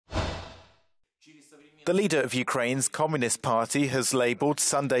The leader of Ukraine's Communist Party has labelled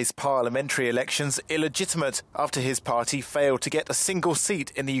Sunday's parliamentary elections illegitimate after his party failed to get a single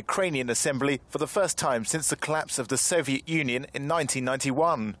seat in the Ukrainian Assembly for the first time since the collapse of the Soviet Union in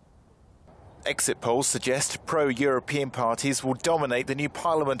 1991. Exit polls suggest pro-European parties will dominate the new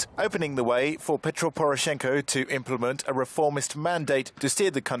parliament, opening the way for Petro Poroshenko to implement a reformist mandate to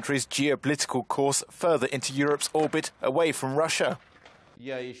steer the country's geopolitical course further into Europe's orbit away from Russia.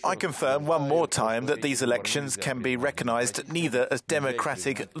 I confirm one more time that these elections can be recognised neither as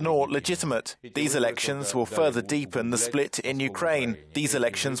democratic nor legitimate. These elections will further deepen the split in Ukraine. These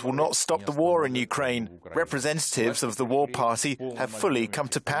elections will not stop the war in Ukraine. Representatives of the war party have fully come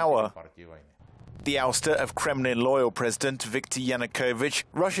to power. The ouster of Kremlin-loyal President Viktor Yanukovych,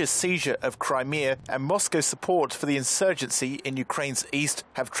 Russia's seizure of Crimea and Moscow's support for the insurgency in Ukraine's east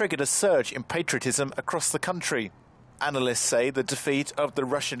have triggered a surge in patriotism across the country. Analysts say the defeat of the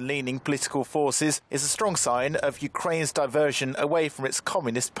Russian-leaning political forces is a strong sign of Ukraine's diversion away from its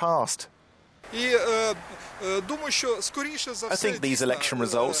communist past. I think these election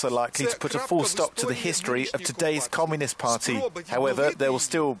results are likely to put a full stop to the history of today's Communist Party. However, there will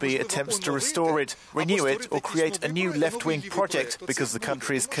still be attempts to restore it, renew it, or create a new left-wing project because the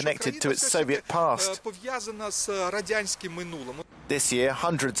country is connected to its Soviet past. This year,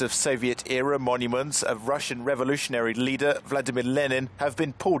 hundreds of Soviet-era monuments of Russian revolutionary leader Vladimir Lenin have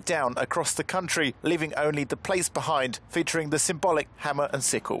been pulled down across the country, leaving only the plates behind, featuring the symbolic hammer and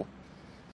sickle.